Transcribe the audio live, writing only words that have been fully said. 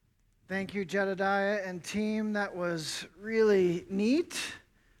Thank you, Jedediah and team. That was really neat.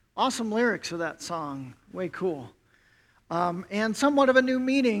 Awesome lyrics of that song. Way cool. And somewhat of a new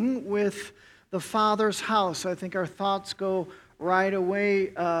meaning with the Father's house. I think our thoughts go right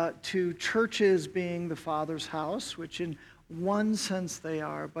away to churches being the Father's house, which in one sense they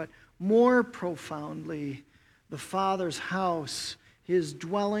are, but more profoundly, the Father's house, his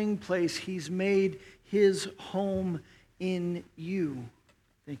dwelling place. He's made his home in you.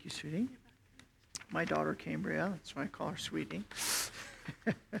 Thank you, sweetie. My daughter, Cambria. That's why I call her sweetie.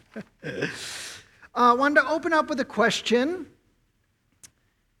 I wanted to open up with a question.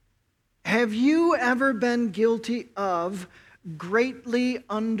 Have you ever been guilty of greatly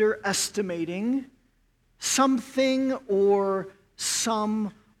underestimating something or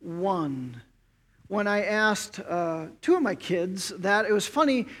someone? When I asked two of my kids that, it was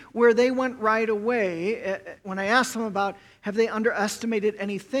funny where they went right away. When I asked them about have they underestimated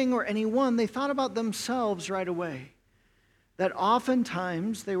anything or anyone, they thought about themselves right away. That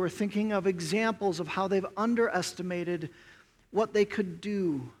oftentimes they were thinking of examples of how they've underestimated what they could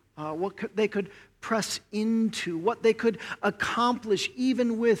do, they could press into, what they could accomplish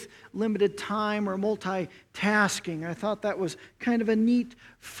even with limited time or multitasking. I thought that was kind of a neat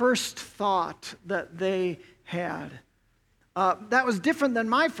first thought that they had. That was different than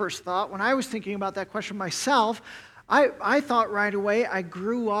my first thought. When I was thinking about that question myself, I thought right away I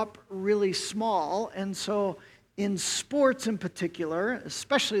grew up really small, and so in sports in particular,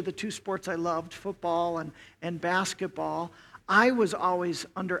 especially the two sports I loved, football and basketball, I was always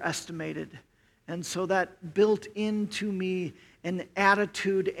underestimated. And so that built into me an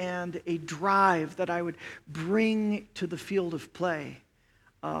attitude and a drive that I would bring to the field of play,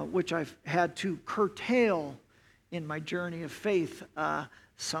 which I've had to curtail in my journey of faith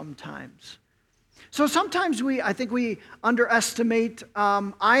sometimes. So sometimes I think we underestimate,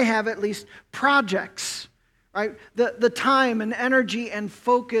 I have at least, projects, right? The time and energy and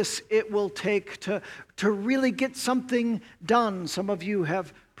focus it will take to really get something done. Some of you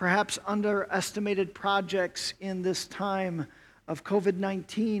have perhaps underestimated projects in this time of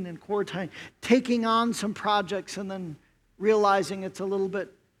COVID-19 and quarantine, taking on some projects and then realizing it's a little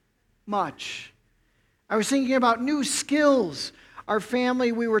bit much. I was thinking about new skills. Our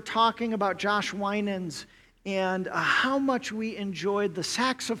family, we were talking about Josh Winans and how much we enjoyed the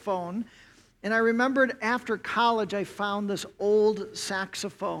saxophone. And I remembered after college, I found this old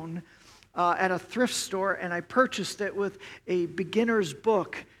saxophone at a thrift store, and I purchased it with a beginner's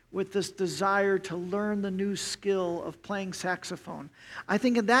book with this desire to learn the new skill of playing saxophone. I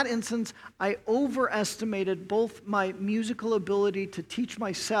think in that instance, I overestimated both my musical ability to teach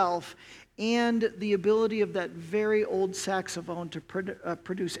myself and the ability of that very old saxophone to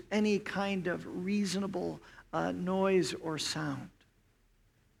produce any kind of reasonable noise or sound.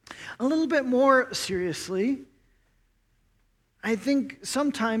 A little bit more seriously, I think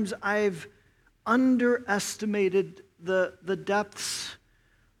sometimes I've underestimated the depths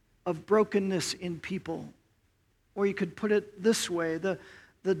of brokenness in people. Or you could put it this way,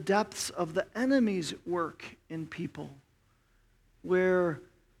 the depths of the enemy's work in people, where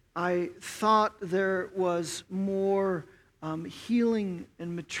I thought there was more healing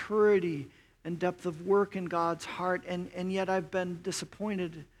and maturity and depth of work in God's heart, and yet I've been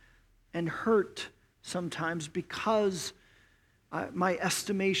disappointed and hurt sometimes because my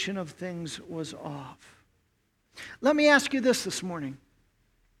estimation of things was off. Let me ask you this morning.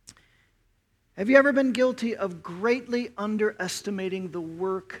 Have you ever been guilty of greatly underestimating the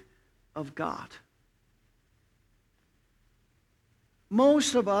work of God?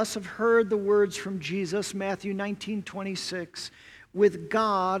 Most of us have heard the words from Jesus, Matthew 19:26, with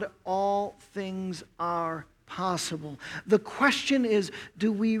God all things are possible. The question is,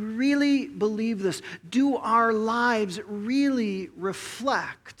 do we really believe this? Do our lives really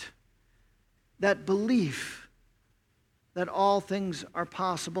reflect that belief that all things are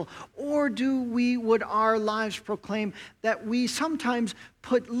possible? Or would our lives proclaim that we sometimes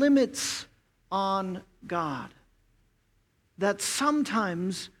put limits on God? That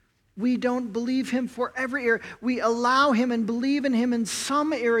sometimes we don't believe him for every area. We allow him and believe in him in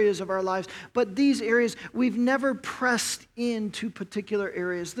some areas of our lives, but these areas we've never pressed into particular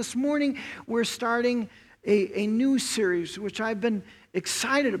areas. This morning we're starting a new series, which I've been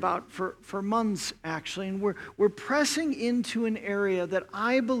excited about for months actually, and we're pressing into an area that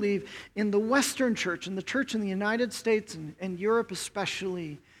I believe in the Western church, in the church in the United States and Europe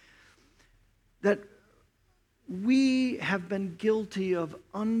especially, that we have been guilty of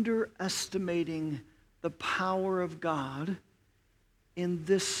underestimating the power of God in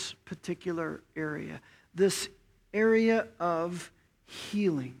this particular area, this area of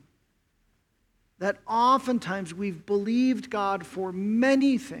healing. that oftentimes we've believed God for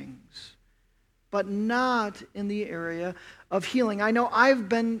many things, but not in the area of healing. I know I've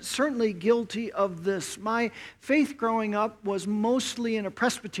been certainly guilty of this. My faith growing up was mostly in a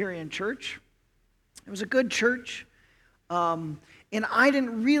Presbyterian church. It was a good church, and I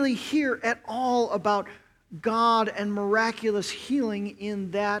didn't really hear at all about God and miraculous healing in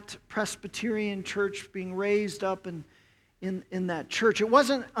that Presbyterian church, being raised up in that church. It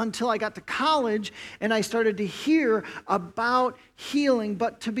wasn't until I got to college and I started to hear about healing.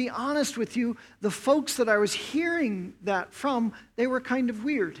 But to be honest with you, the folks that I was hearing that from, they were kind of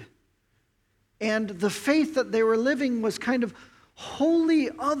weird. And the faith that they were living was kind of wholly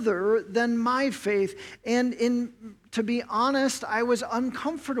other than my faith. And to be honest, I was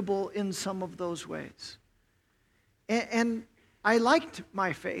uncomfortable in some of those ways. And I liked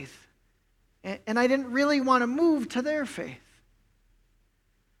my faith. And I didn't really want to move to their faith.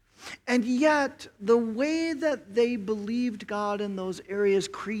 And yet, the way that they believed God in those areas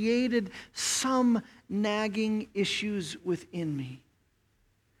created some nagging issues within me.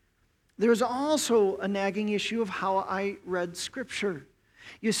 There's also a nagging issue of how I read Scripture.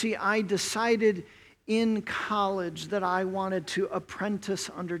 You see, I decided in college that I wanted to apprentice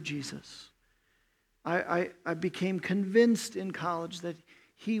under Jesus. I became convinced in college that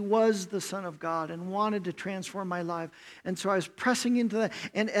He was the Son of God and wanted to transform my life. And so I was pressing into that.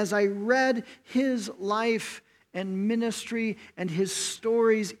 And as I read His life and ministry and His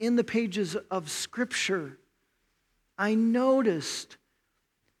stories in the pages of Scripture, I noticed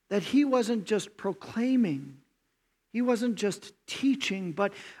that He wasn't just proclaiming, He wasn't just teaching,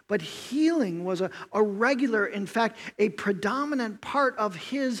 but healing was a regular, in fact, a predominant part of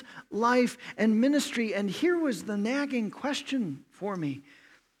His life and ministry. And here was the nagging question for me.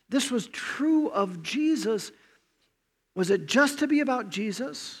 This was true of Jesus. Was it just to be about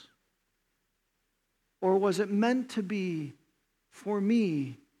Jesus? Or was it meant to be for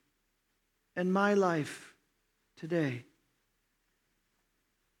me and my life today?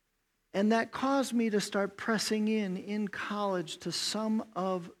 And that caused me to start pressing in college to some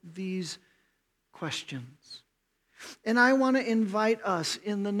of these questions. And I want to invite us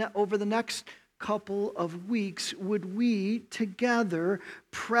over the next couple of weeks, would we together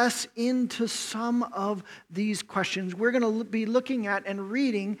press into some of these questions? We're going to be looking at and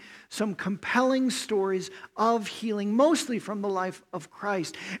reading some compelling stories of healing, mostly from the life of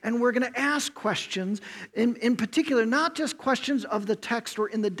Christ. And we're going to ask questions, in particular, not just questions of the text or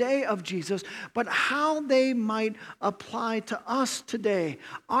in the day of Jesus, but how they might apply to us today,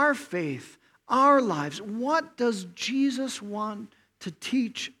 our faith, our lives. What does Jesus want to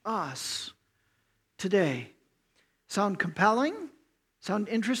teach us today? Sound compelling? Sound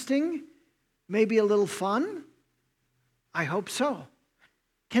interesting? Maybe a little fun? I hope so.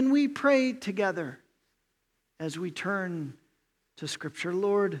 Can we pray together as we turn to Scripture?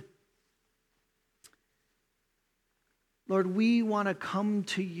 Lord, we want to come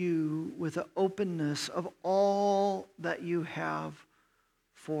to you with an openness of all that you have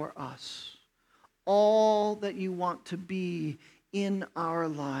for us, all that you want to be in our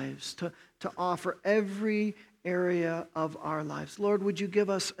lives, to offer every area of our lives. Lord, would you give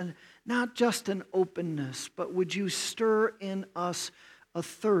us not just an openness, but would you stir in us a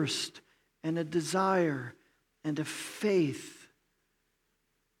thirst and a desire and a faith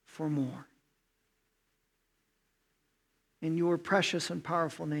for more. In your precious and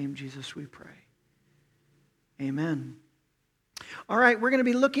powerful name, Jesus, we pray. Amen. All right, we're going to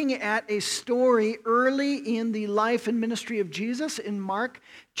be looking at a story early in the life and ministry of Jesus in Mark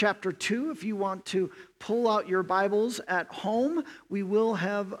chapter 2. If you want to pull out your Bibles at home, we will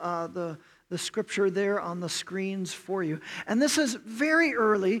have the scripture there on the screens for you. And this is very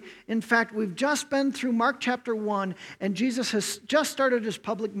early. In fact, we've just been through Mark chapter 1, and Jesus has just started his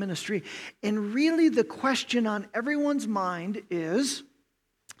public ministry. And really the question on everyone's mind is,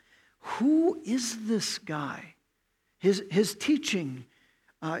 who is this guy? His teaching,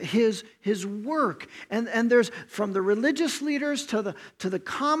 his work, and there's from the religious leaders to the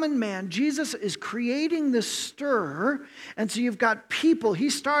common man. Jesus is creating this stir, and so you've got people.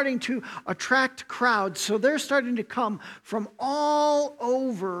 He's starting to attract crowds, so they're starting to come from all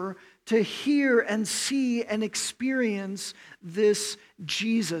over to hear and see and experience this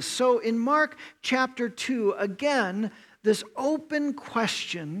Jesus. So in Mark chapter 2, again, this open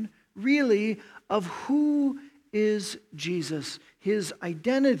question, really, of who is Jesus, his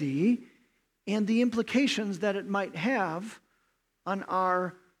identity, and the implications that it might have on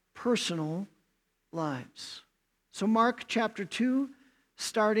our personal lives. So Mark chapter 2,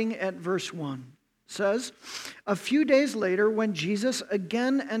 starting at verse 1, says, "A few days later, when Jesus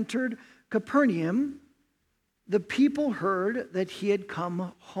again entered Capernaum, the people heard that he had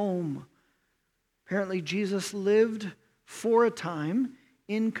come home. Apparently, Jesus lived for a time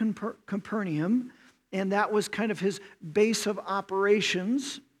in Capernaum, and that was kind of his base of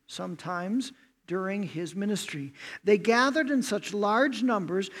operations sometimes during his ministry. They gathered in such large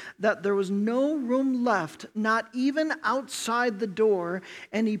numbers that there was no room left, not even outside the door,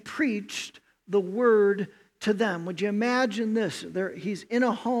 and he preached the word to them. Would you imagine this? He's in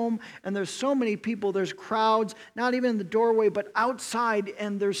a home, and there's so many people, there's crowds, not even in the doorway, but outside,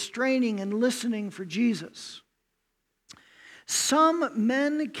 and they're straining and listening for Jesus. Some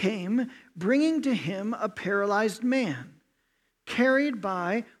men came, bringing to him a paralyzed man, carried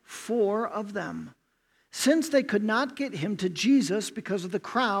by 4 of them. Since they could not get him to Jesus because of the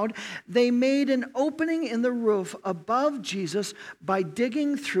crowd, they made an opening in the roof above Jesus by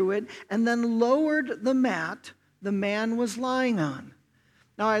digging through it and then lowered the mat the man was lying on.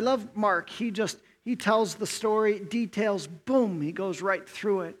 Now, I love Mark. He tells the story, details, boom, he goes right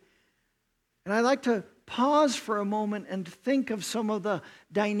through it. And I like to pause for a moment and think of some of the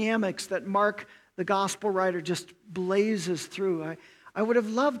dynamics that Mark, the gospel writer, just blazes through. I would have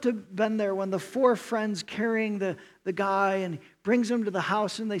loved to have been there when the 4 friends carrying the guy and brings him to the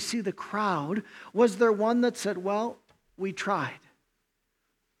house and they see the crowd. Was there one that said, well, we tried?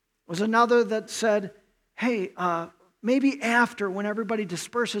 Was another that said, hey, maybe after, when everybody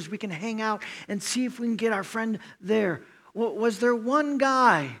disperses, we can hang out and see if we can get our friend there? Was there one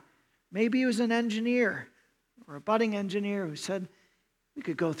guy, maybe he was an engineer or a budding engineer, who said, we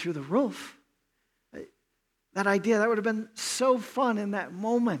could go through the roof? That idea, that would have been so fun in that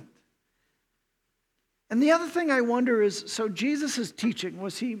moment. And the other thing I wonder is, so Jesus is teaching.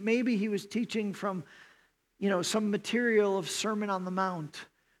 Maybe he was teaching from, some material of Sermon on the Mount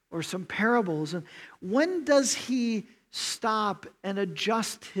or some parables. And when does he stop and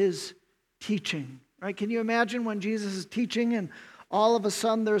adjust his teaching? Right? Can you imagine when Jesus is teaching and all of a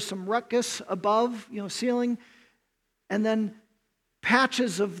sudden there's some ruckus above, ceiling, and then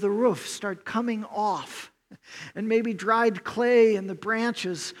patches of the roof start coming off? And maybe dried clay and the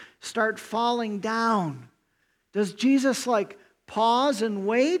branches start falling down. Does Jesus pause and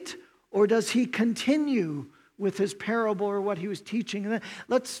wait, or does he continue with his parable or what he was teaching? And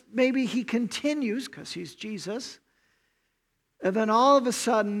then maybe he continues because he's Jesus. And then all of a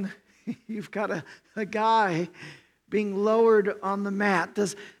sudden, you've got a guy being lowered on the mat.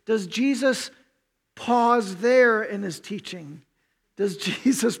 Does Jesus pause there in his teaching? Does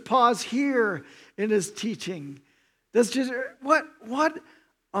Jesus pause here in his teaching? What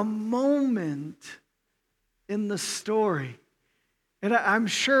a moment in the story. And I'm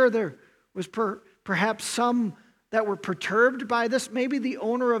sure there was perhaps some that were perturbed by this. Maybe the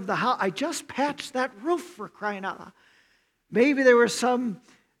owner of the house, I just patched that roof, for crying out loud. Maybe there were some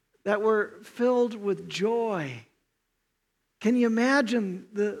that were filled with joy. Can you imagine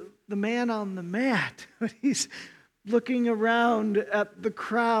the man on the mat when he's looking around at the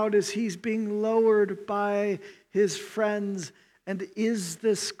crowd as he's being lowered by his friends? And is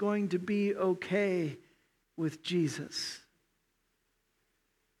this going to be okay with Jesus?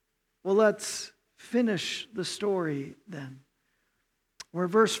 Well, let's finish the story then. We're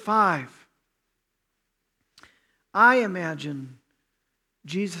verse 5. I imagine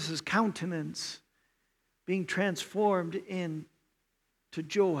Jesus' countenance being transformed into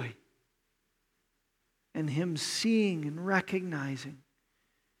joy, and him seeing and recognizing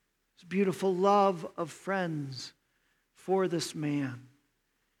his beautiful love of friends for this man,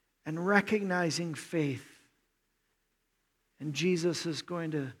 and recognizing faith. And Jesus is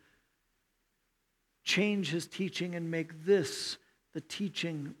going to change his teaching and make this the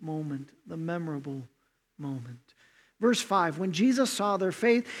teaching moment, the memorable moment. Verse 5, when Jesus saw their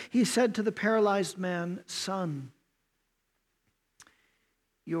faith, he said to the paralyzed man, "Son,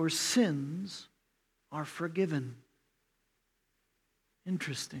 your sins are forgiven."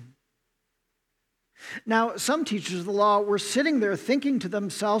 Interesting. Now, some teachers of the law were sitting there thinking to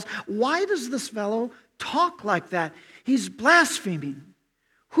themselves, why does this fellow talk like that? He's blaspheming.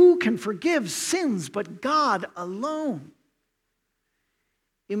 Who can forgive sins but God alone?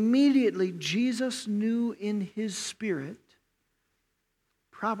 Immediately, Jesus knew in his spirit,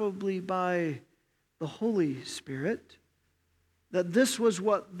 probably by the Holy Spirit, that this was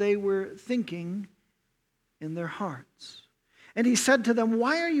what they were thinking in their hearts. And he said to them,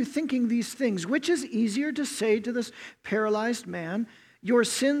 why are you thinking these things? Which is easier to say to this paralyzed man, your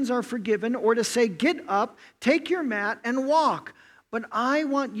sins are forgiven, or to say, get up, take your mat, and walk? But I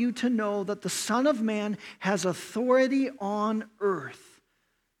want you to know that the Son of Man has authority on earth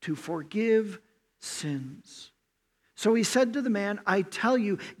to forgive sins. So he said to the man, I tell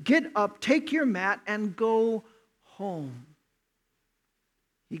you, get up, take your mat, and go home.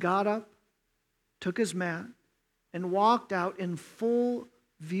 He got up, took his mat, and walked out in full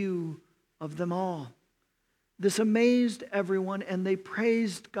view of them all. This amazed everyone, and they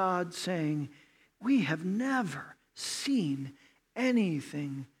praised God, saying, we have never seen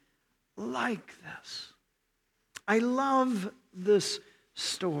anything like this. I love this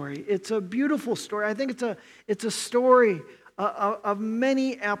story. It's a beautiful story. I think it's a story of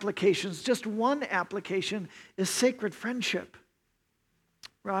many applications. Just one application is sacred friendship,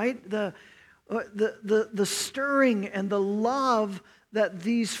 right? The stirring and the love that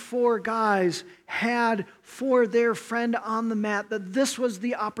these four guys had for their friend on the mat, that this was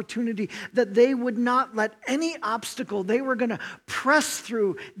the opportunity, that they would not let any obstacle, they were going to press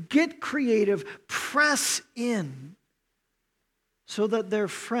through, get creative, press in, so that their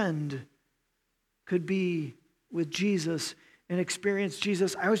friend could be with Jesus and experience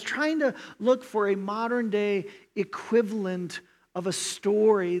Jesus. I was trying to look for a modern day equivalent of a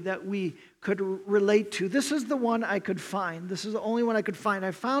story that we could relate to. This is the one I could find. This is the only one I could find.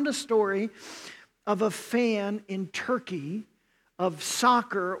 I found a story of a fan in Turkey of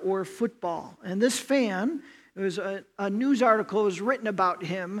soccer or football. And this fan, it was a news article was written about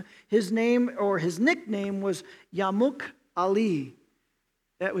him. His name or his nickname was Yamuk Ali.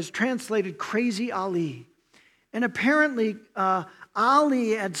 That was translated Crazy Ali. And apparently,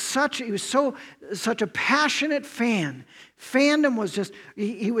 Ali had he was such a passionate fan. Fandom was just,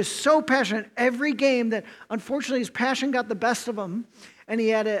 he was so passionate every game that unfortunately his passion got the best of him. And he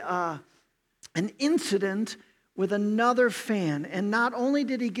had an incident with another fan. And not only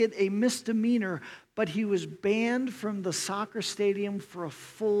did he get a misdemeanor, but he was banned from the soccer stadium for a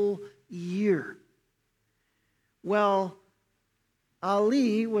full year. Well,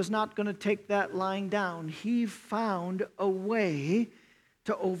 Ali was not going to take that lying down. He found a way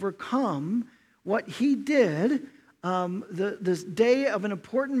to overcome what he did. This day of an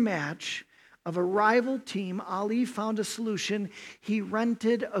important match of a rival team, Ali found a solution. He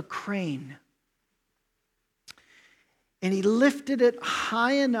rented a crane. And he lifted it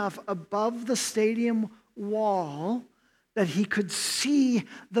high enough above the stadium wall that he could see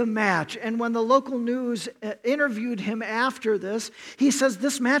the match. And when the local news interviewed him after this, he says,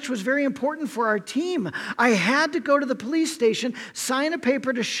 this match was very important for our team. I had to go to the police station, sign a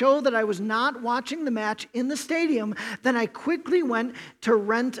paper to show that I was not watching the match in the stadium. Then I quickly went to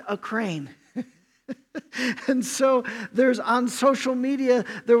rent a crane. And so there's on social media,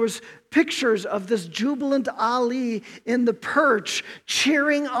 there was pictures of this jubilant Ali in the perch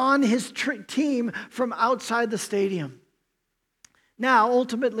cheering on his team from outside the stadium. Now,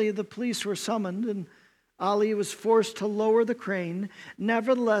 ultimately, the police were summoned and Ali was forced to lower the crane.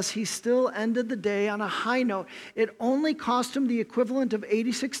 Nevertheless, he still ended the day on a high note. It only cost him the equivalent of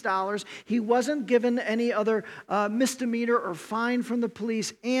 $86. He wasn't given any other misdemeanor or fine from the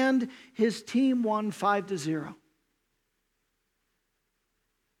police, and his team won 5-0.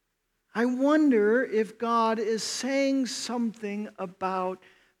 I wonder if God is saying something about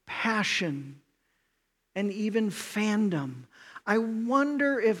passion and even fandom. I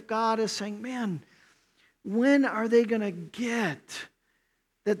wonder if God is saying, man, when are they going to get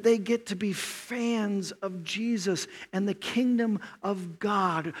that they get to be fans of Jesus and the kingdom of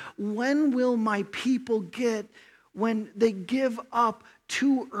God? When will my people get when they give up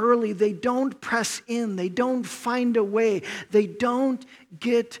too early? They don't press in. They don't find a way. They don't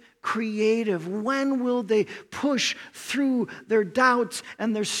get creative. When will they push through their doubts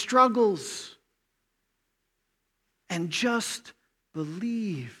and their struggles and just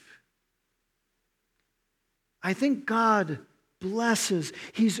believe? I think God blesses.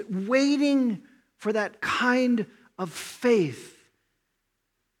 He's waiting for that kind of faith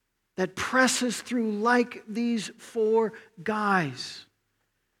that presses through like these four guys.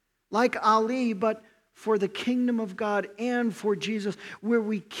 Like Ali, but for the kingdom of God and for Jesus, where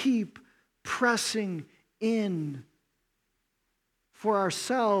we keep pressing in for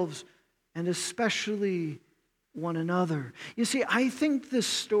ourselves and especially one another. You see, I think this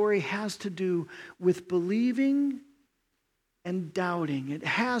story has to do with believing and doubting. It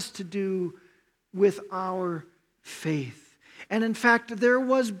has to do with our faith. And in fact, there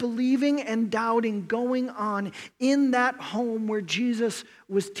was believing and doubting going on in that home where Jesus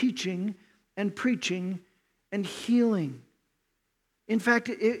was teaching and preaching and healing. In fact,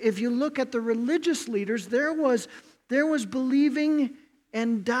 if you look at the religious leaders, there was believing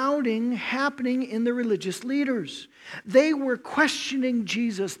and doubting happening in the religious leaders. They were questioning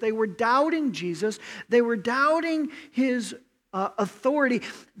Jesus. They were doubting Jesus. They were doubting his authority.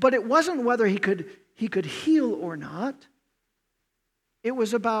 But it wasn't whether he he could heal or not. It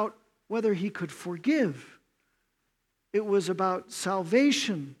was about whether he could forgive. It was about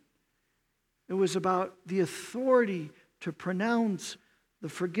salvation. It was about the authority to pronounce the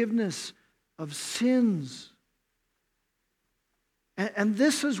forgiveness of sins. And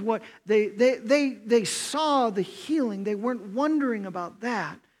this is what they saw the healing. They weren't wondering about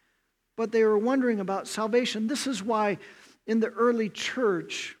that, but they were wondering about salvation. This is why in the early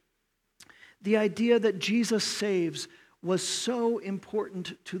church, the idea that Jesus saves was so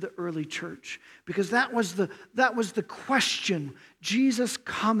important to the early church, because that was the question, Jesus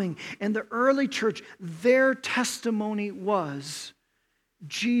coming. And the early church, their testimony was,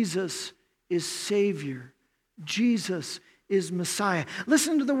 Jesus is Savior. Jesus is Messiah.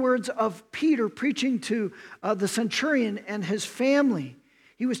 Listen to the words of Peter preaching to the centurion and his family.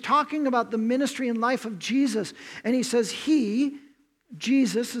 He was talking about the ministry and life of Jesus, and he says,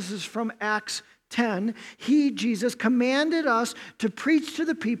 Jesus, this is from Acts 10, Jesus, commanded us to preach to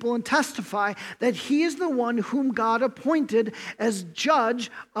the people and testify that he is the one whom God appointed as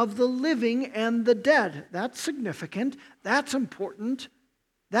judge of the living and the dead. That's significant. That's important.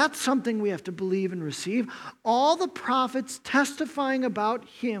 That's something we have to believe and receive. All the prophets testifying about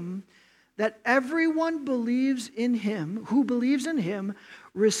him, that everyone believes in him, who believes in him,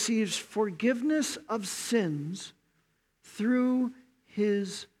 receives forgiveness of sins through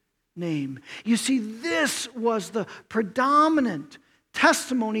his name. You see, this was the predominant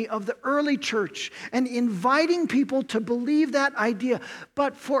testimony of the early church, and inviting people to believe that idea.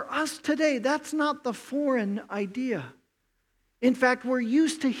 But for us today, that's not the foreign idea. In fact, we're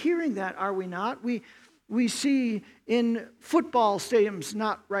used to hearing that, are we not? We see in football stadiums,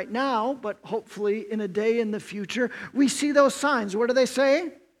 not right now, but hopefully in a day in the future, we see those signs. What do they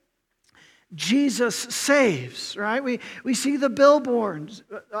say? Jesus saves, right? We see the billboards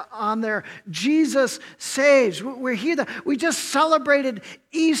on there. Jesus saves. We hear that. We just celebrated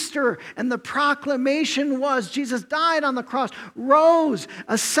Easter, and the proclamation was Jesus died on the cross, rose,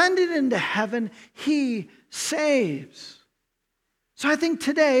 ascended into heaven. He saves. So I think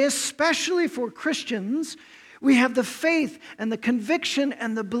today, especially for Christians, we have the faith and the conviction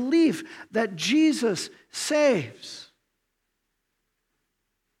and the belief that Jesus saves.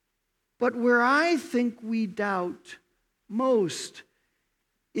 But where I think we doubt most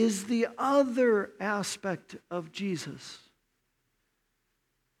is the other aspect of Jesus.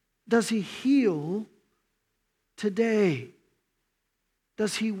 Does he heal today?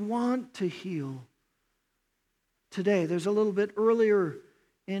 Does he want to heal today? There's a little bit earlier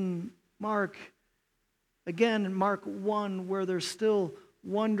in Mark, again in Mark 1, where they're still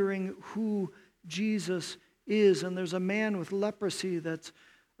wondering who Jesus is. And there's a man with leprosy that's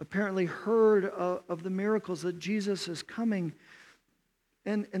apparently heard of the miracles that Jesus is coming.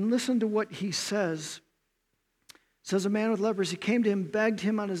 And listen to what he says. It says, a man with leprosy came to him, begged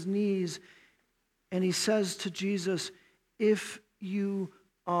him on his knees, and he says to Jesus, if you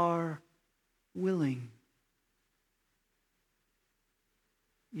are willing,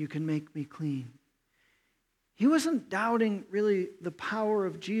 you can make me clean. He wasn't doubting really the power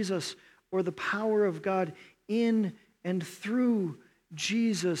of Jesus or the power of God in and through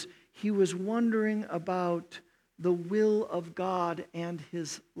Jesus. He was wondering about the will of God and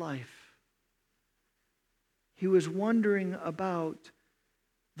his life. He was wondering about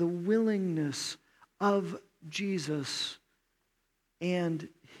the willingness of Jesus and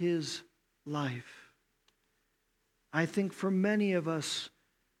his life. I think for many of us,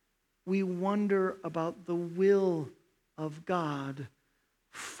 we wonder about the will of God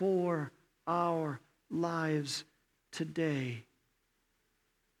for our lives today.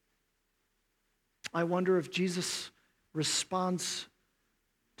 I wonder if Jesus' response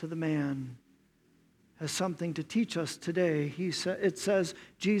to the man has something to teach us today. It says,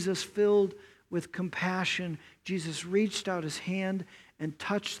 Jesus, filled with compassion, Jesus reached out his hand and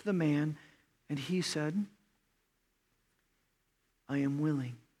touched the man, and he said, I am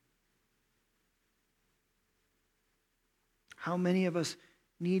willing. How many of us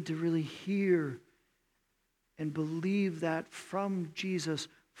need to really hear and believe that from Jesus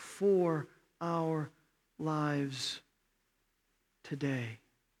for our lives today?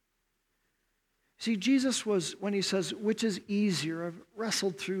 See, Jesus was, when he says, which is easier, I've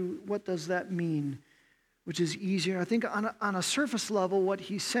wrestled through what does that mean, which is easier. I think on a surface level, what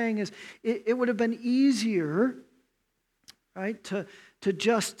he's saying is it would have been easier, right, to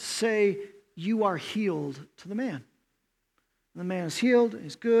just say, you are healed to the man. The man is healed,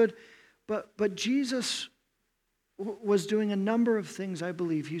 he's good, but Jesus was doing a number of things, I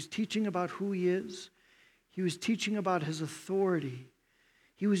believe. He was teaching about who he is. He was teaching about his authority.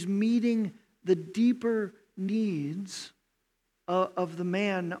 He was meeting the deeper needs of the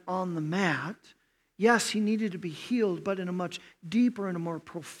man on the mat. Yes, he needed to be healed, but in a much deeper and a more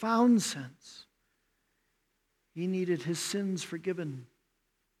profound sense. He needed his sins forgiven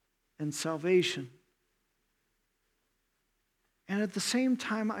and salvation. And at the same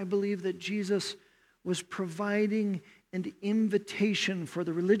time, I believe that Jesus was providing an invitation for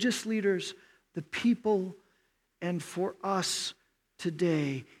the religious leaders, the people, and for us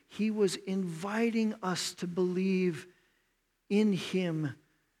today. He was inviting us to believe in him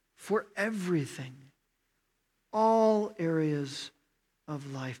for everything, all areas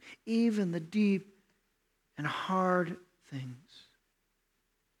of life, even the deep and hard things.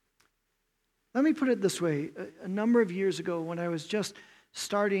 Let me put it this way. A number of years ago, when I was just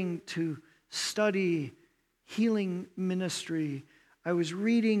starting to study healing ministry, I was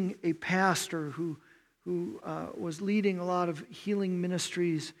reading a pastor who was leading a lot of healing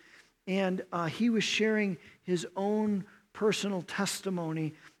ministries, and he was sharing his own personal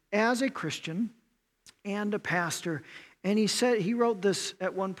testimony as a Christian and a pastor. And he wrote this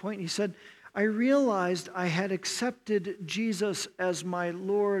at one point. He said, I realized I had accepted Jesus as my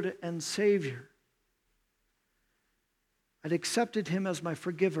Lord and Savior. I'd accepted him as my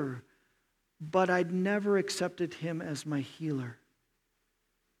forgiver, but I'd never accepted him as my healer.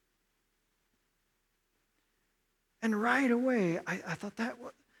 And right away, I thought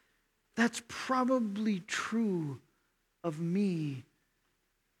that's probably true of me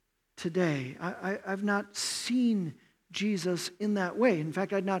today. I've not seen Jesus in that way. In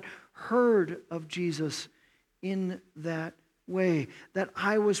fact, I'd not heard of Jesus in that way. That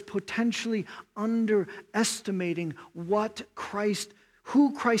I was potentially underestimating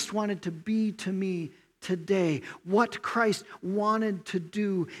who Christ wanted to be to me today, what Christ wanted to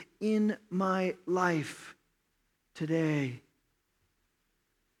do in my life today.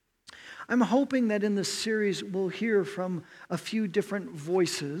 I'm hoping that in this series we'll hear from a few different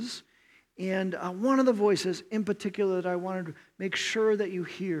voices. And one of the voices in particular that I wanted to make sure that you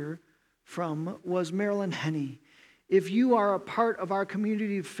hear from was Marilyn Henney. If you are a part of our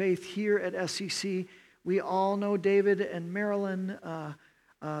community of faith here at SCC, we all know David and Marilyn.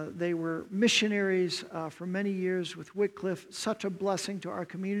 They were missionaries for many years with Wycliffe, such a blessing to our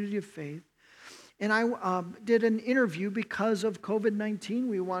community of faith. And I did an interview because of COVID-19.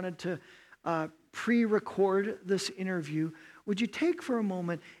 We wanted to pre-record this interview. Would you take for a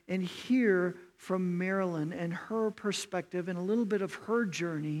moment and hear from Marilyn and her perspective and a little bit of her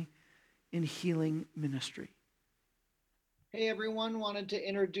journey in healing ministry? Hey everyone, wanted to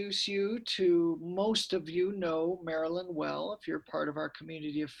introduce you to, most of you know Marilyn well if you're part of our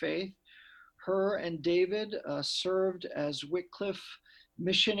community of faith. Her and David served as Wycliffe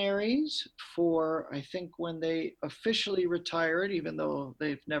missionaries for, I think, when they officially retired, even though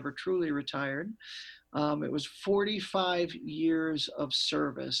they've never truly retired. It was 45 years of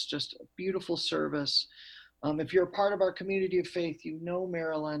service, just a beautiful service. If you're a part of our community of faith, you know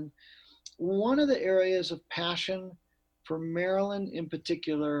Marilyn. One of the areas of passion for Marilyn in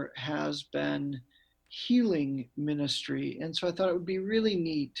particular has been healing ministry. And so I thought it would be really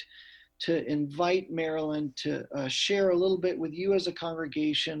neat to invite Marilyn to share a little bit with you as a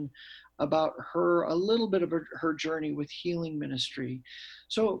congregation about a little bit of her journey with healing ministry.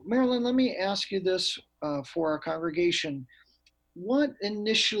 So Marilyn, let me ask you this for our congregation. What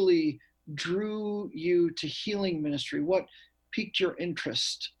initially drew you to healing ministry? What piqued your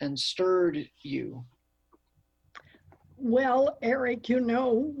interest and stirred you? Well, Eric,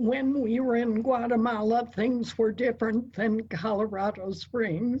 when we were in Guatemala, things were different than Colorado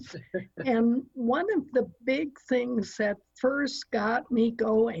Springs. And one of the big things that first got me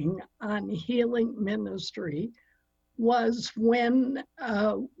going on healing ministry was when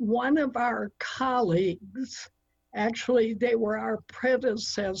one of our colleagues, actually they were our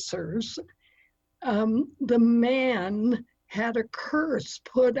predecessors, the man had a curse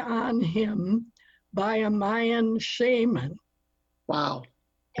put on him by a Mayan shaman. Wow.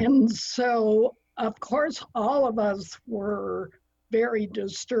 And so, of course, all of us were very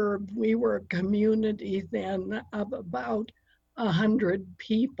disturbed. We were a community then of about 100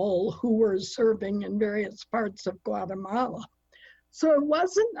 people who were serving in various parts of Guatemala. So it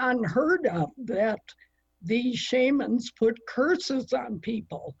wasn't unheard of that these shamans put curses on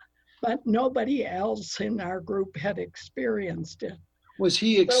people, but nobody else in our group had experienced it. Was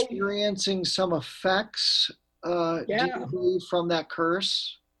he experiencing some effects, do you believe, from that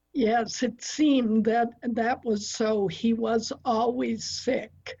curse? Yes, it seemed that was so. He was always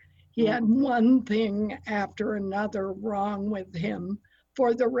sick. He had one thing after another wrong with him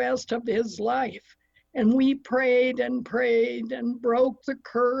for the rest of his life. And we prayed and prayed and broke the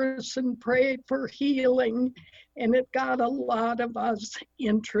curse and prayed for healing. And it got a lot of us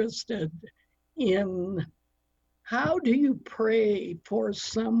interested in how do you pray for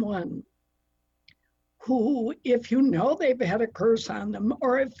someone who, if you know they've had a curse on them,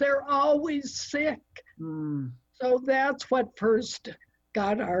 or if they're always sick. So that's what first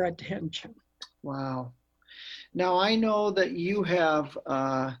got our attention. Wow. Now, I know that you have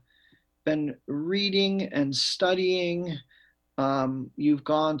been reading and studying. You've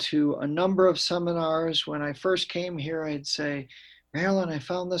gone to a number of seminars. When I first came here, I'd say, Marilyn, I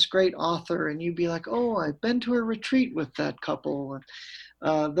found this great author. And you'd be like, oh, I've been to a retreat with that couple.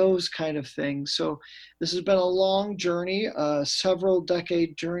 And those kind of things. So this has been a long journey, a several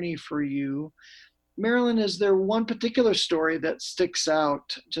decade journey for you. Marilyn, is there one particular story that sticks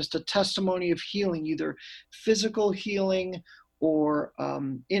out, just a testimony of healing, either physical healing or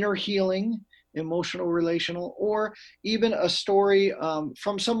inner healing, emotional, relational, or even a story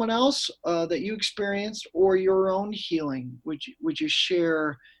from someone else that you experienced, or your own healing? Would you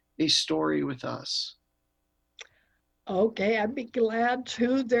share a story with us? Okay, I'd be glad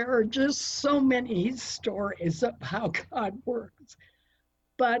to. There are just so many stories of how God works.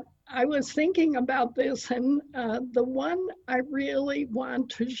 But I was thinking about this, and the one I really want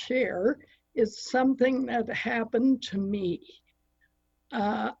to share is something that happened to me.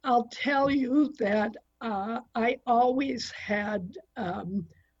 I'll tell you that I always had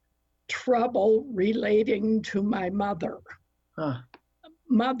trouble relating to my Huh.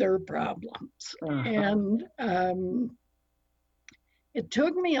 mother problems. And it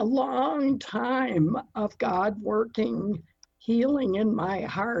took me a long time of God working healing in my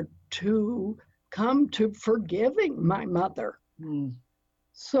heart to come to forgiving my mother.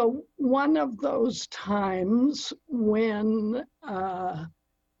 So one of those times when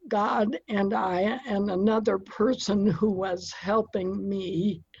God and I and another person who was helping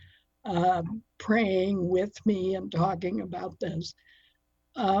me, praying with me and talking about this,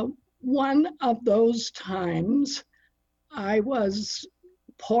 one of those times I was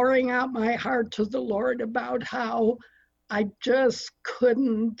pouring out my heart to the Lord about how I just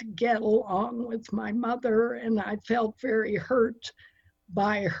couldn't get along with my mother, and I felt very hurt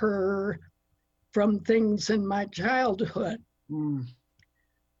by her from things in my childhood.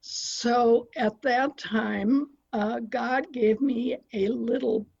 So at that time, God gave me a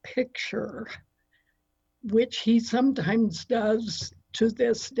little picture, which he sometimes does to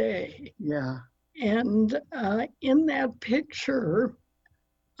this day. Yeah. And in that picture,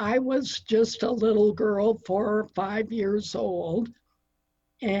 I was just a little girl, 4 or 5 years old,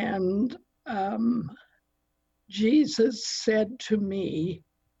 and Jesus said to me,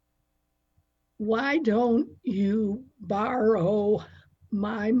 why don't you borrow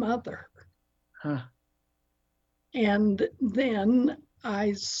my mother? Huh. And then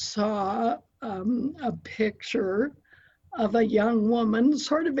I saw a picture of a young woman,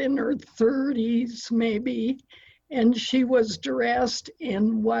 sort of in her 30s maybe, and she was dressed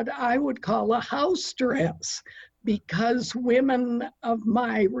in what I would call a house dress, because women of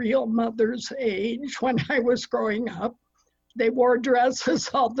my real mother's age, when I was growing up, they wore dresses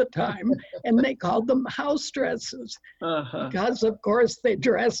all the time, and they called them house dresses, because of course they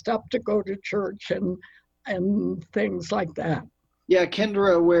dressed up to go to church and things like that. Yeah,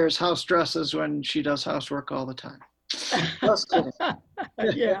 Kendra wears house dresses when she does housework all the time. Just kidding.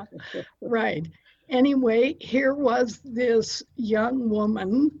 Yeah, right. Anyway, here was this young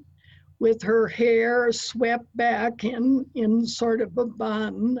woman with her hair swept back in sort of a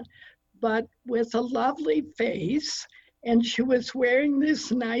bun, but with a lovely face. And she was wearing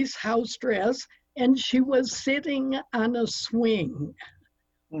this nice house dress, and she was sitting on a swing.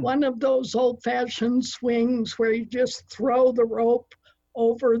 One of those old-fashioned swings where you just throw the rope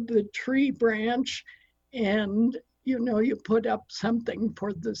over the tree branch and you put up something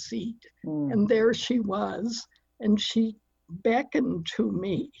for the seat. And there she was, and she beckoned to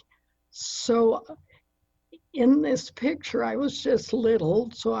me. So in this picture, I was just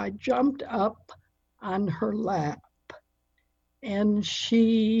little, so I jumped up on her lap, and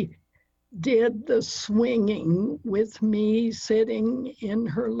she did the swinging with me sitting in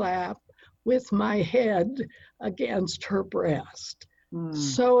her lap with my head against her breast.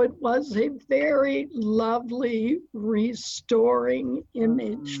 So it was a very lovely, restoring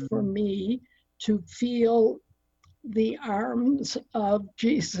image for me to feel the arms of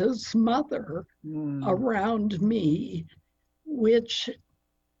Jesus' mother around me, which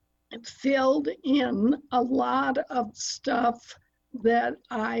filled in a lot of stuff that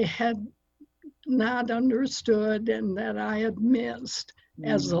I had not understood and that I had missed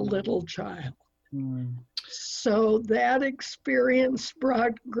as a little child. Mm. So that experience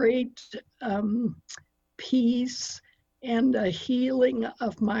brought great peace and a healing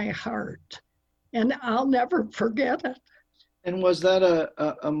of my heart. And I'll never forget it. And was that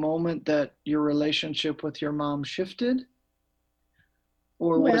a moment that your relationship with your mom shifted?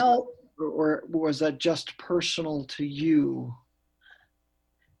 Or was Well, or was that just personal to you?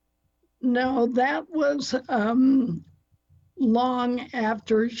 no, that was long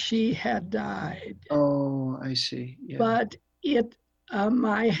after she had died. Oh, I see. Yeah. But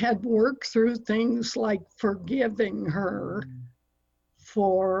I had worked through things like forgiving her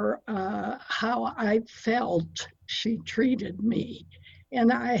for how I felt she treated me.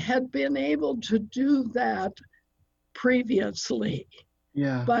 And I had been able to do that previously,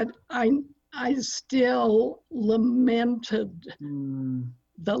 Yeah. but I still lamented Mm.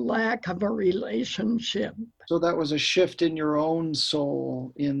 the lack of a relationship. So that was a shift in your own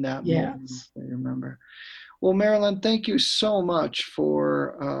soul in that moment, Yes. I remember. Well, Marilyn, thank you so much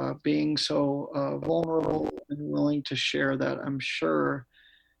for being so vulnerable and willing to share that. I'm sure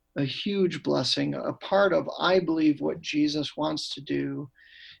a huge blessing. A part of, I believe, what Jesus wants to do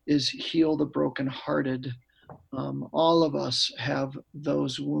is heal the brokenhearted. All of us have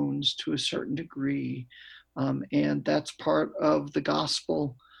those wounds to a certain degree, and that's part of the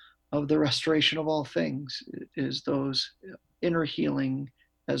gospel of the restoration of all things, is those inner healing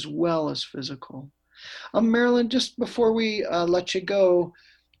as well as physical. Marilyn, just before we let you go,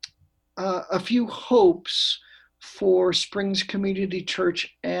 a few hopes for Springs Community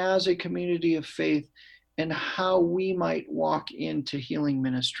Church as a community of faith and how we might walk into healing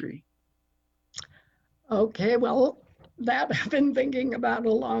ministry. Okay, well, that I've been thinking about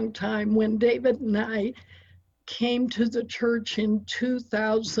a long time. When David and I came to the church in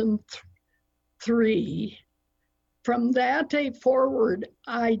 2003, from that day forward,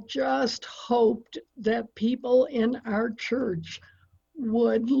 I just hoped that people in our church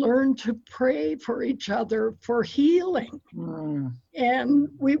would learn to pray for each other for healing. Mm. And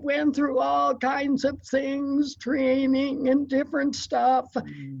we went through all kinds of things, training and different stuff.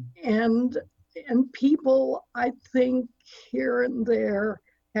 Mm. And people, I think, here and there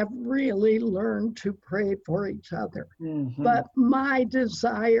have really learned to pray for each other. Mm-hmm. But my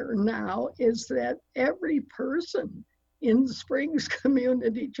desire now is that every person in Springs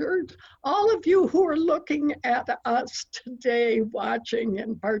Community Church, all of you who are looking at us today, watching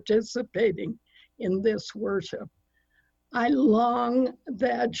and participating in this worship, I long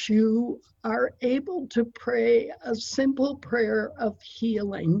that you are able to pray a simple prayer of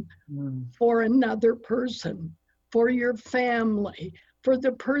healing for another person, for your family, for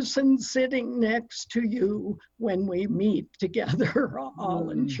the person sitting next to you when we meet together all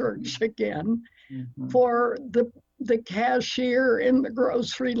in church again, for the cashier in the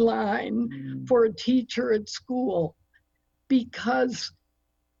grocery line, for a teacher at school, because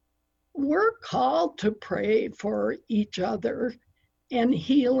we're called to pray for each other. And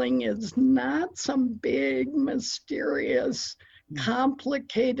healing is not some big, mysterious,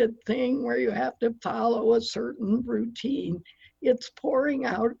 complicated thing where you have to follow a certain routine. It's pouring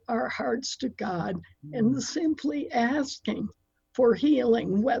out our hearts to God and simply asking for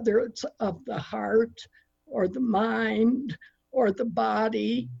healing, whether it's of the heart or the mind or the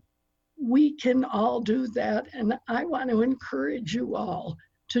body. We can all do that. And I want to encourage you all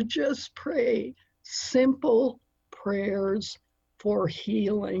to just pray simple prayers for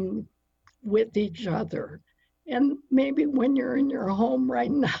healing with each other. And maybe when you're in your home right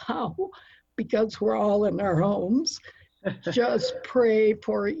now, because we're all in our homes, just pray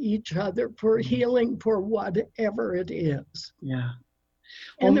for each other for healing for whatever it is. Yeah.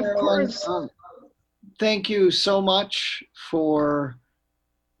 Well, And of Marilyn, course, thank you so much for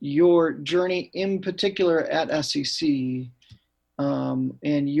your journey, in particular at SEC,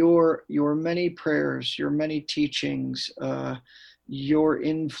 and your many prayers, your many teachings, your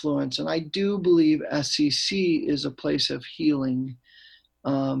influence. And I do believe SEC is a place of healing.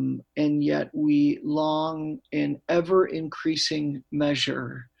 And yet we long in ever increasing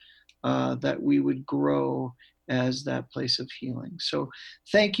measure that we would grow as that place of healing. So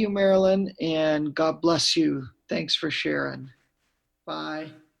thank you, Marilyn, and God bless you. Thanks for sharing. Bye.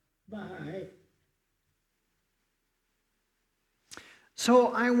 bye.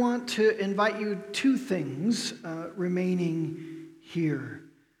 So I want to invite you two things remaining here.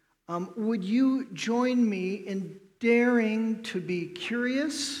 Would you join me in daring to be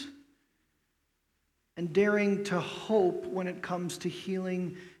curious and daring to hope when it comes to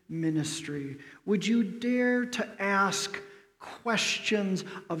healing ministry? Would you dare to ask questions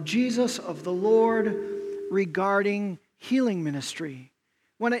of Jesus, of the Lord, regarding healing ministry?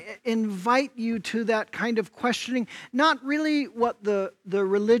 want to invite you to that kind of questioning, not really what the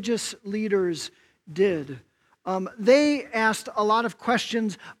religious leaders did. They asked a lot of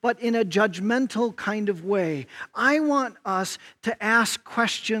questions, but in a judgmental kind of way. I want us to ask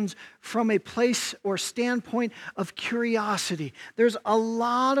questions from a place or standpoint of curiosity. There's a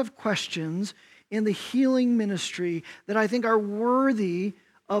lot of questions in the healing ministry that I think are worthy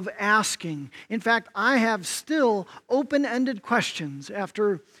of asking. In fact, I have still open-ended questions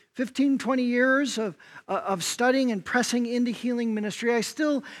after 15, 20 years of studying and pressing into healing ministry. I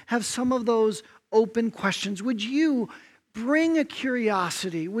still have some of those open questions. Would you bring a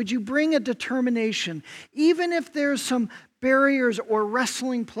curiosity? Would you bring a determination? Even if there's some barriers or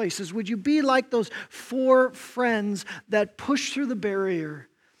wrestling places, would you be like those 4 friends that pushed through the barrier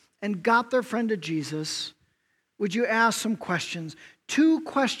and got their friend to Jesus? Would you ask some questions? 2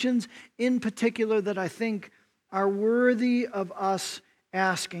 questions in particular that I think are worthy of us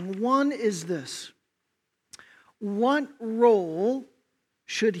asking. One is this: what role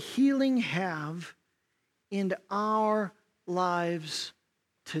should healing have in our lives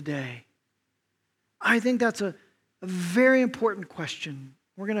today? I think that's a very important question.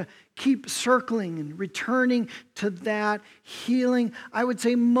 We're going to keep circling and returning to that healing. I would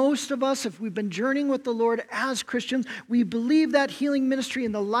say most of us, if we've been journeying with the Lord as Christians, we believe that healing ministry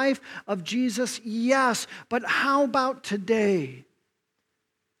in the life of Jesus, yes. But how about today?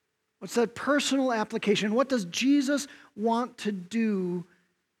 What's that personal application? What does Jesus want to do?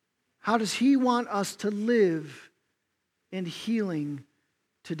 How does he want us to live in healing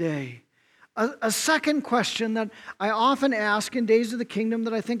today? A second question that I often ask in Days of the Kingdom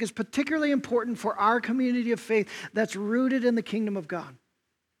that I think is particularly important for our community of faith that's rooted in the kingdom of God.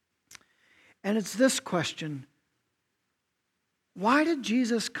 And it's this question: why did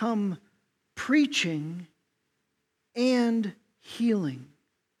Jesus come preaching and healing?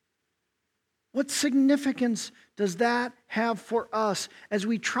 What significance does that have for us as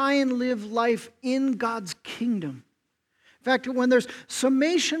we try and live life in God's kingdom? In fact, when there's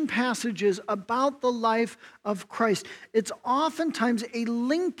summation passages about the life of Christ, it's oftentimes a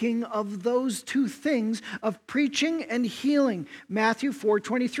linking of those 2 things of preaching and healing. Matthew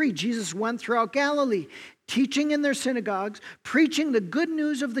 4:23, Jesus went throughout Galilee, teaching in their synagogues, preaching the good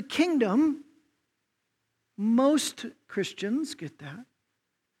news of the kingdom. Most Christians get that.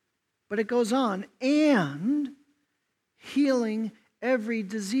 But it goes on, and healing every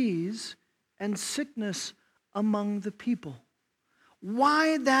disease and sickness among the people.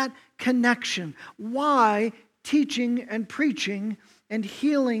 Why that connection? Why teaching and preaching and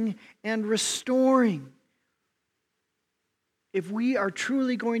healing and restoring? If we are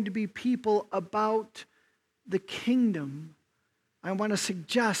truly going to be people about the kingdom, I want to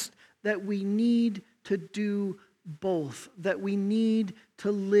suggest that we need to do both, that we need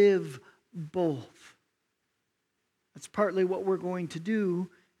to live both. That's partly what we're going to do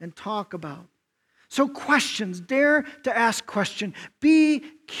and talk about. So questions, dare to ask question, be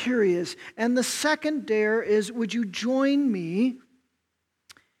curious. And the second dare is, would you join me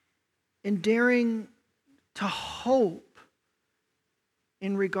in daring to hope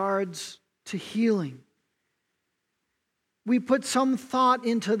in regards to healing? We put some thought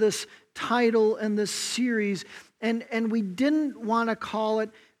into this title and this series, and we didn't want to call it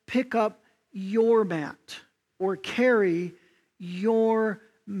Pick Up Your Mat or Carry Your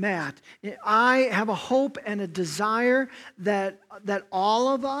Mat. I have a hope and a desire that all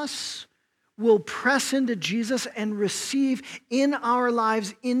of us will press into Jesus and receive in our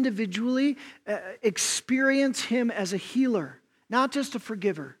lives individually, experience him as a healer, not just a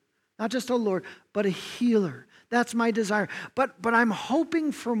forgiver, not just a Lord, but a healer. That's my desire. But I'm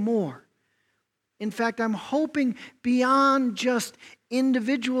hoping for more. In fact, I'm hoping beyond just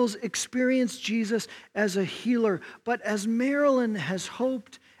individuals experience Jesus as a healer, but as Marilyn has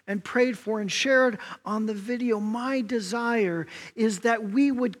hoped and prayed for and shared on the video, my desire is that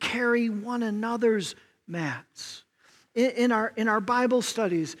we would carry one another's mats. In our Bible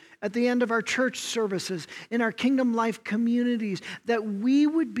studies, at the end of our church services, in our Kingdom Life communities, that we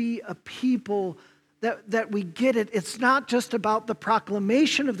would be a people that we get it. It's not just about the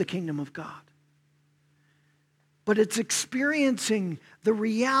proclamation of the kingdom of God, but it's experiencing the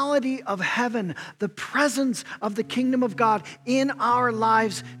reality of heaven, the presence of the kingdom of God in our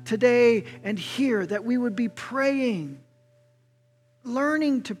lives today and here, that we would be praying,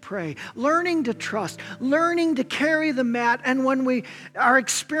 learning to pray, learning to trust, learning to carry the mat. And when we are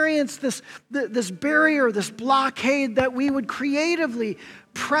experiencing this barrier, this blockade, that we would creatively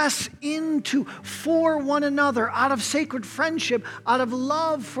press into for one another out of sacred friendship, out of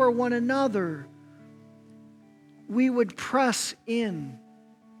love for one another. We would press in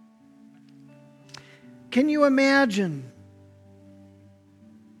Can you imagine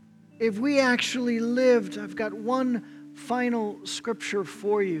if we actually lived? I've got one final scripture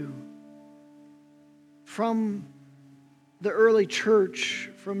for you from the early church,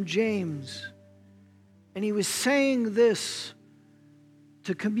 from James. And he was saying this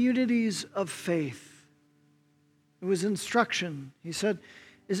to communities of faith. It was instruction. He said,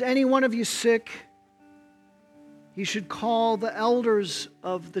 "Is any one of you sick? He should call the elders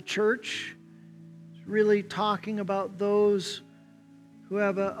of the church." It's really talking about those who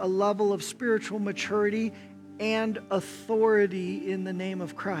have a level of spiritual maturity and authority in the name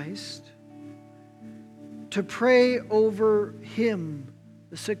of Christ, to pray over him,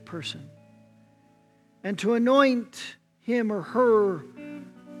 the sick person, and to anoint him or her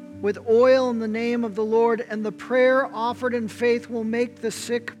with oil in the name of the Lord, and the prayer offered in faith will make the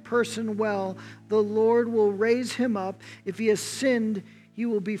sick person well. The Lord will raise him up. If he has sinned, he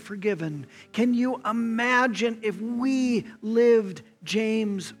will be forgiven. Can you imagine if we lived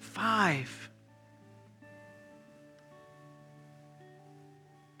James 5?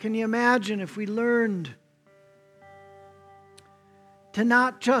 Can you imagine if we learned to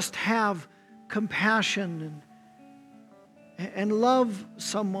not just have compassion and love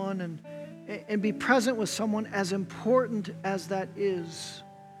someone and be present with someone, as important as that is?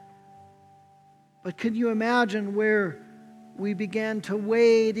 But can you imagine where we began to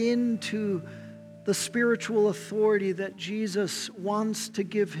wade into the spiritual authority that Jesus wants to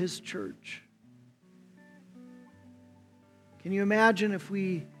give his church? Can you imagine if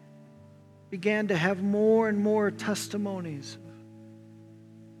we began to have more and more testimonies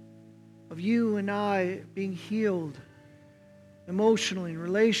of you and I being healed emotionally,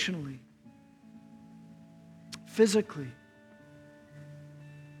 relationally, physically?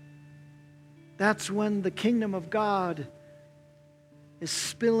 That's when the kingdom of God is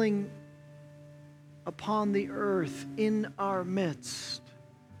spilling upon the earth in our midst.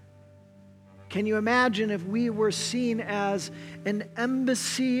 Can you imagine if we were seen as an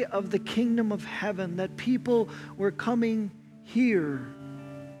embassy of the kingdom of heaven, that people were coming here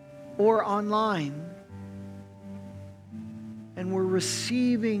or online and were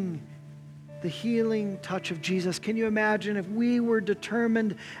receiving the healing touch of Jesus? Can you imagine if we were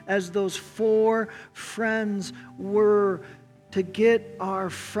determined, as those 4 friends were, to get our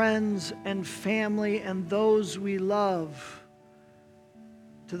friends and family and those we love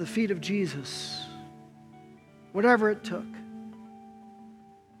to the feet of Jesus, whatever it took?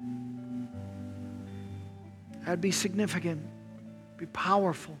 That'd be significant, be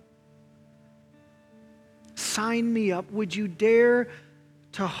powerful. Sign me up. Would you dare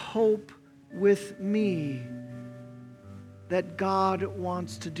to hope with me that God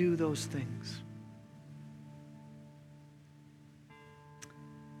wants to do those things?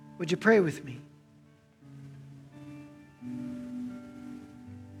 Would you pray with me?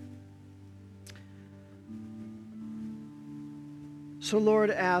 So,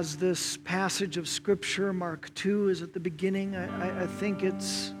 Lord, as this passage of Scripture, Mark 2, is at the beginning, I think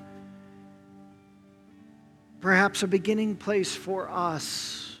it's perhaps a beginning place for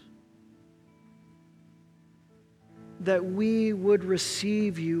us, that we would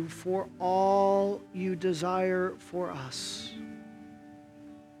receive you for all you desire for us.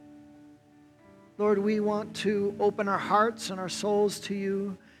 Lord, we want to open our hearts and our souls to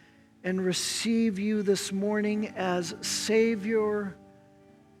you and receive you this morning as Savior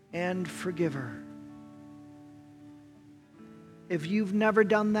and Forgiver. If you've never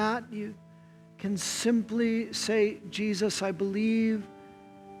done that, you can simply say, "Jesus, I believe."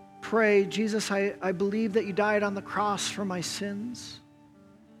 Pray, "Jesus, I believe that you died on the cross for my sins.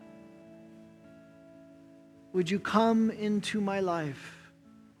 Would you come into my life?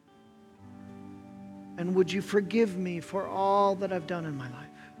 And would you forgive me for all that I've done in my life?"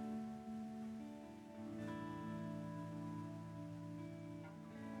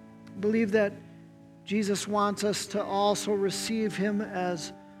 Believe that Jesus wants us to also receive him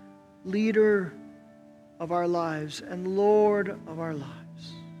as leader of our lives and Lord of our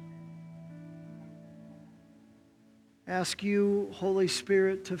lives. Ask you, Holy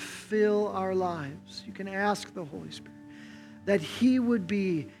Spirit, to fill our lives. You can ask the Holy Spirit that he would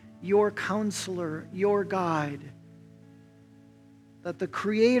be your counselor, your guide, that the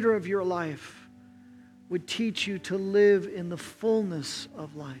creator of your life would teach you to live in the fullness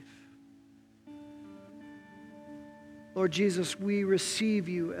of life. Lord Jesus, we receive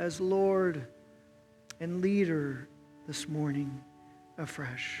you as Lord and leader this morning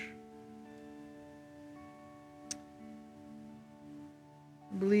afresh.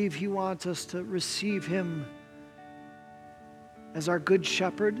 I believe he wants us to receive him as our good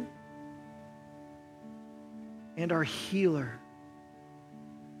shepherd, and our healer.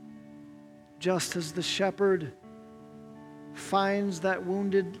 Just as the shepherd finds that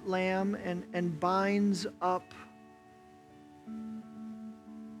wounded lamb and binds up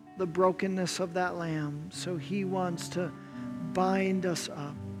the brokenness of that lamb, so he wants to bind us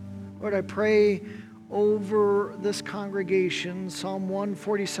up. Lord, I pray over this congregation, Psalm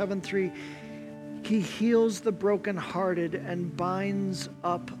 147:3, he heals the brokenhearted and binds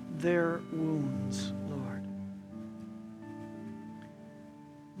up their wounds, Lord.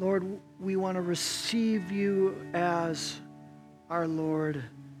 Lord, we want to receive you as our Lord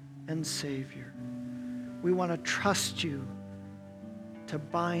and Savior. We want to trust you to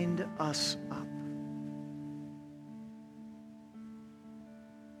bind us up.